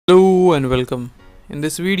Hello and welcome. In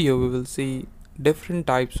this video we will see different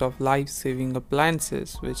types of life-saving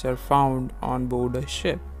appliances which are found on board a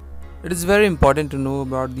ship. It is very important to know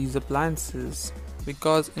about these appliances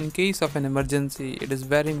because in case of an emergency it is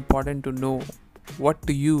very important to know what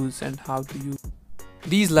to use and how to use.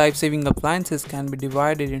 These life-saving appliances can be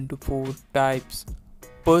divided into 4 types: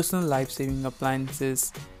 personal life-saving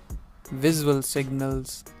appliances, visual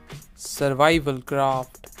signals, survival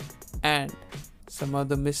craft, and some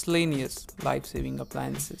other miscellaneous life-saving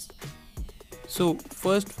appliances. So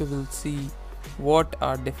first we will see what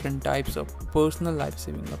are different types of personal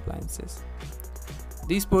life-saving appliances.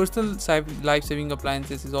 These personal life-saving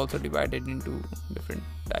appliances is also divided into different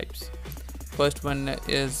types. First one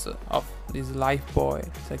is lifebuoy,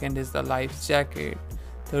 second is the lifejacket,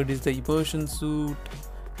 third is the immersion suit,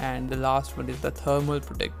 and the last one is the thermal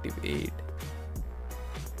protective aid.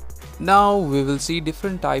 Now we will see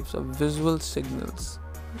different types of visual signals.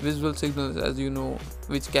 Visual signals, as you know,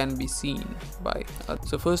 which can be seen by us.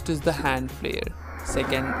 So first is the hand flare,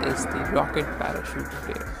 second is the rocket parachute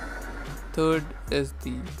flare, third is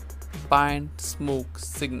the pine smoke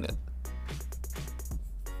signal.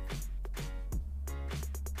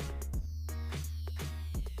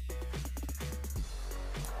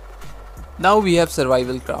 Now we have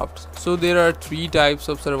survival crafts. So there are 3 types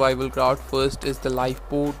of survival craft. First is the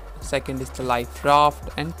lifeboat, second is the life raft,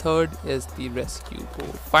 and third is the rescue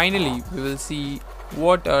boat. Finally, we will see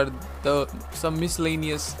what are some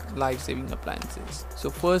miscellaneous life-saving appliances. So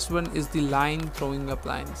first one is the line throwing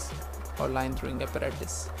appliance or line throwing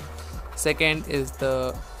apparatus. Second is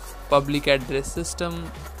the public address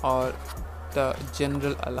system or the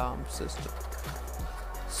general alarm system.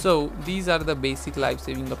 So these are the basic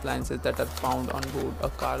life-saving appliances that are found on board a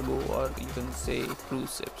cargo or you can say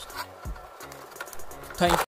cruise ships. Thank you.